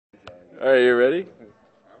Are you ready?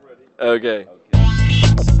 I'm ready. Okay.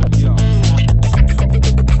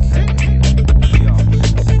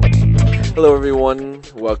 Hello, everyone.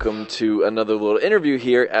 Welcome to another little interview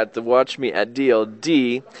here at the Watch Me at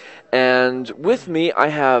DLD. And with me, I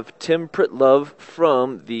have Tim Pritlove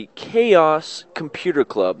from the Chaos Computer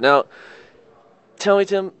Club. Now, tell me,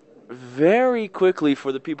 Tim, very quickly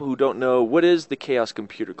for the people who don't know, what is the Chaos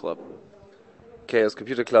Computer Club? Chaos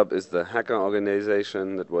Computer Club is the hacker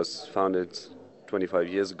organization that was founded 25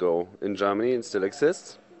 years ago in Germany and still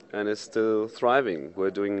exists and is still thriving. We're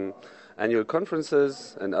doing annual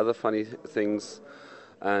conferences and other funny things,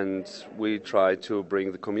 and we try to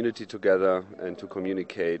bring the community together and to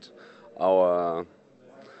communicate our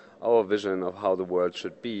our vision of how the world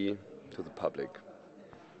should be to the public.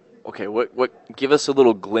 Okay, what? Give us a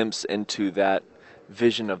little glimpse into that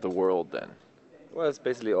vision of the world, then. Well, it's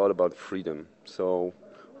basically all about freedom. So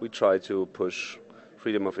we try to push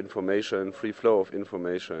freedom of information, free flow of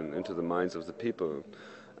information into the minds of the people.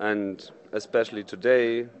 And especially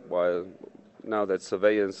today, while now that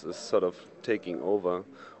surveillance is sort of taking over,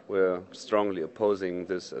 we're strongly opposing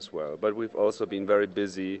this as well. But we've also been very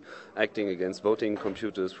busy acting against voting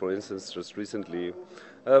computers, for instance, just recently.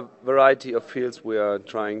 A variety of fields we are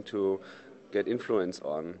trying to get influence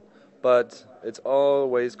on. But it's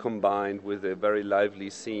always combined with a very lively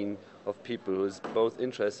scene of people who is both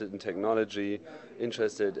interested in technology,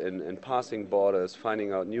 interested in passing borders,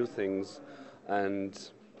 finding out new things,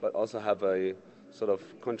 but also have a sort of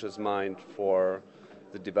conscious mind for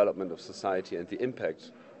the development of society and the impact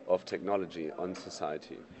of technology on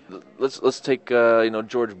society. Let's take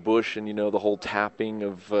George Bush and the whole tapping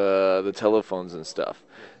of the telephones and stuff.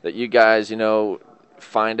 That you guys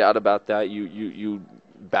find out about that. You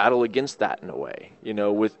battle against that in a way.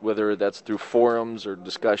 With whether that's through forums or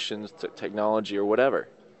discussions, technology or whatever.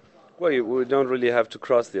 Well, we don't really have to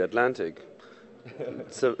cross the Atlantic.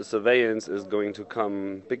 Surveillance is going to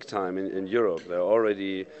come big time in Europe. There are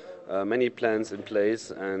already many plans in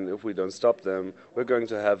place, and if we don't stop them, we're going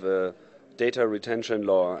to have a data retention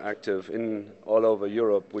law active in all over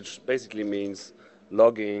Europe, which basically means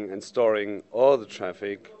logging and storing all the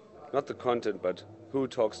traffic, not the content, but who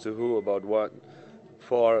talks to who about what,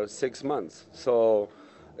 for 6 months. So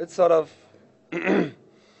it's sort of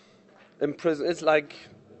imprison. It's like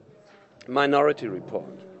Minority Report.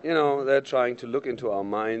 They're trying to look into our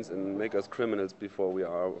minds and make us criminals before we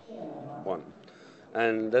are one.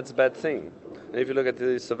 And that's a bad thing. And if you look at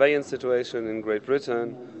the surveillance situation in Great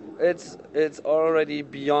Britain, it's already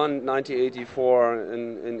beyond 1984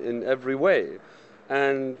 in every way.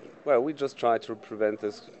 And, well, we just try to prevent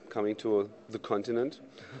this coming to the continent,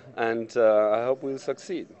 and I hope we'll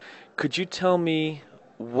succeed. Could you tell me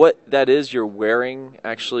what that is you're wearing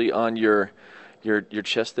actually on your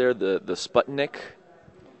chest there, the Sputnik?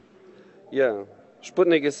 Yeah,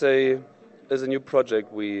 Sputnik is a new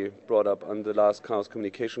project we brought up on the last Chaos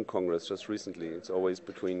Communication Congress just recently. It's always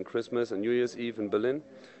between Christmas and New Year's Eve in Berlin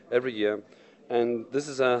every year. And this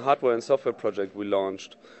is a hardware and software project we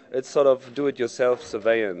launched. It's sort of do-it-yourself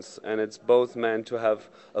surveillance, and it's both meant to have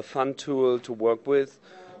a fun tool to work with,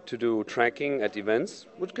 to do tracking at events,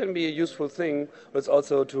 which can be a useful thing, but it's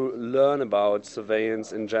also to learn about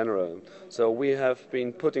surveillance in general. So we have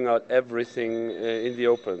been putting out everything in the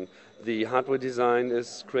open. The hardware design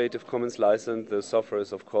is Creative Commons licensed, the software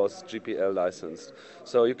is of course GPL licensed.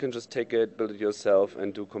 So you can just take it, build it yourself,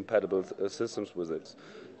 and do compatible systems with it.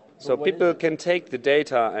 So people can take the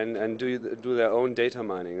data and do their own data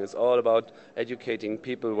mining. It's all about educating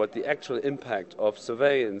people what the actual impact of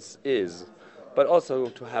surveillance is, but also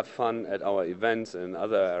to have fun at our events and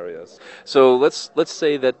other areas. So let's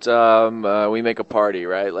say that we make a party,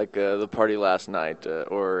 right? Like the party last night,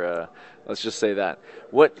 or let's just say that.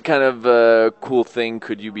 What kind of cool thing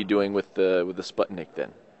could you be doing with the Sputnik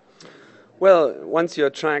then? Well, once you're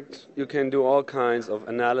tracked, you can do all kinds of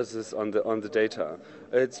analysis on the data.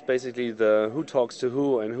 It's basically the who talks to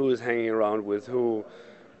who and who is hanging around with who.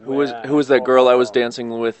 Who was that girl I was dancing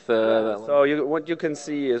with? So what you can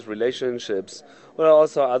see is relationships, but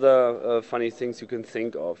also other funny things you can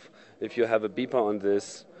think of. If you have a beeper on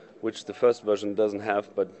this, which the first version doesn't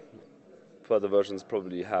have, but further versions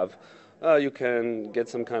probably have, you can get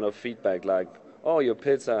some kind of feedback like, oh, your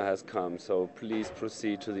pizza has come, so please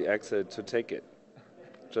proceed to the exit to take it.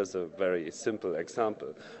 Just a very simple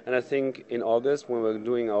example. And I think in August, when we're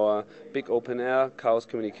doing our big open-air Chaos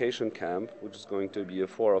Communication Camp, which is going to be a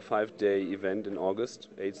 4 or 5 day event in August,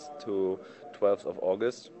 8th to 12th of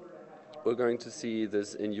August, we're going to see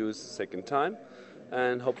this in use second time,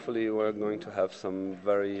 and hopefully we're going to have some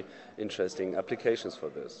very interesting applications for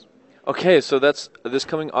this. Okay, so that's this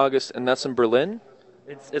coming August, and that's in Berlin?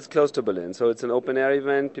 It's close to Berlin, so it's an open air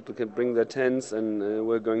event. People can bring their tents, and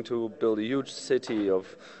we're going to build a huge city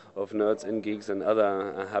of nerds and geeks and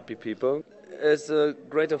other happy people. There's a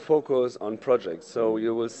greater focus on projects, so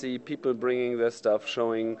you will see people bringing their stuff,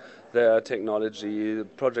 showing their technology,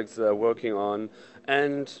 projects they're working on,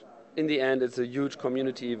 and in the end, it's a huge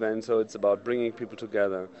community event, so it's about bringing people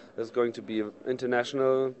together. There's going to be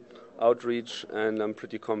international outreach, and I'm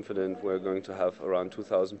pretty confident we're going to have around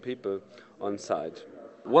 2,000 people on site.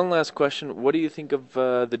 One last question. What do you think of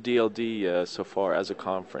the DLD so far as a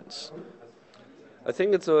conference? I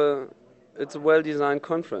think it's a well-designed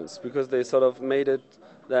conference because they sort of made it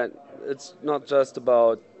that it's not just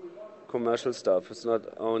about commercial stuff. It's not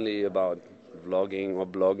only about vlogging or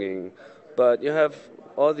blogging, but you have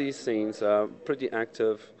all these things are pretty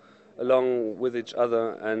active along with each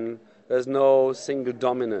other, and there's no single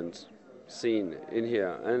dominant scene in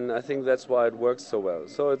here, and I think that's why it works so well.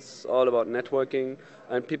 So it's all about networking,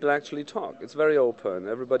 and people actually talk. It's very open.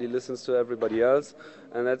 Everybody listens to everybody else,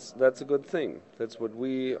 and that's a good thing. That's what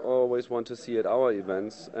we always want to see at our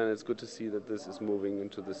events, and it's good to see that this is moving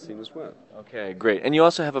into this scene as well. Okay, great. And you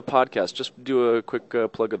also have a podcast. Just do a quick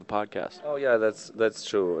plug of the podcast. Oh yeah, that's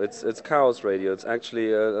true. It's Chaos Radio. It's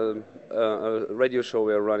actually a radio show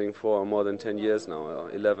we are running for more than 10 years now,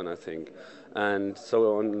 11 I think. And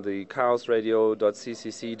so on the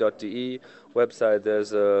chaosradio.ccc.de website,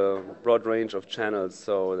 there's a broad range of channels.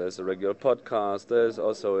 So there's a regular podcast, there's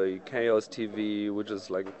also a Chaos TV, which is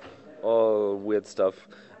like all weird stuff.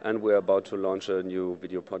 And we're about to launch a new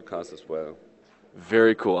video podcast as well.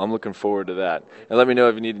 Very cool. I'm looking forward to that. And let me know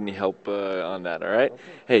if you need any help on that, all right? Okay.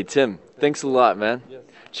 Hey, Tim, thanks a lot, man. Yes.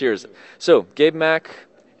 Cheers. So, Gabe Mack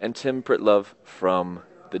and Tim Pritlove from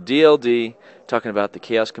the DLD, talking about the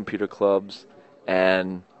Chaos Computer Clubs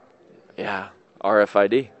and, yeah,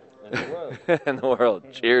 RFID. And the world. And the world.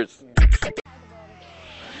 Cheers.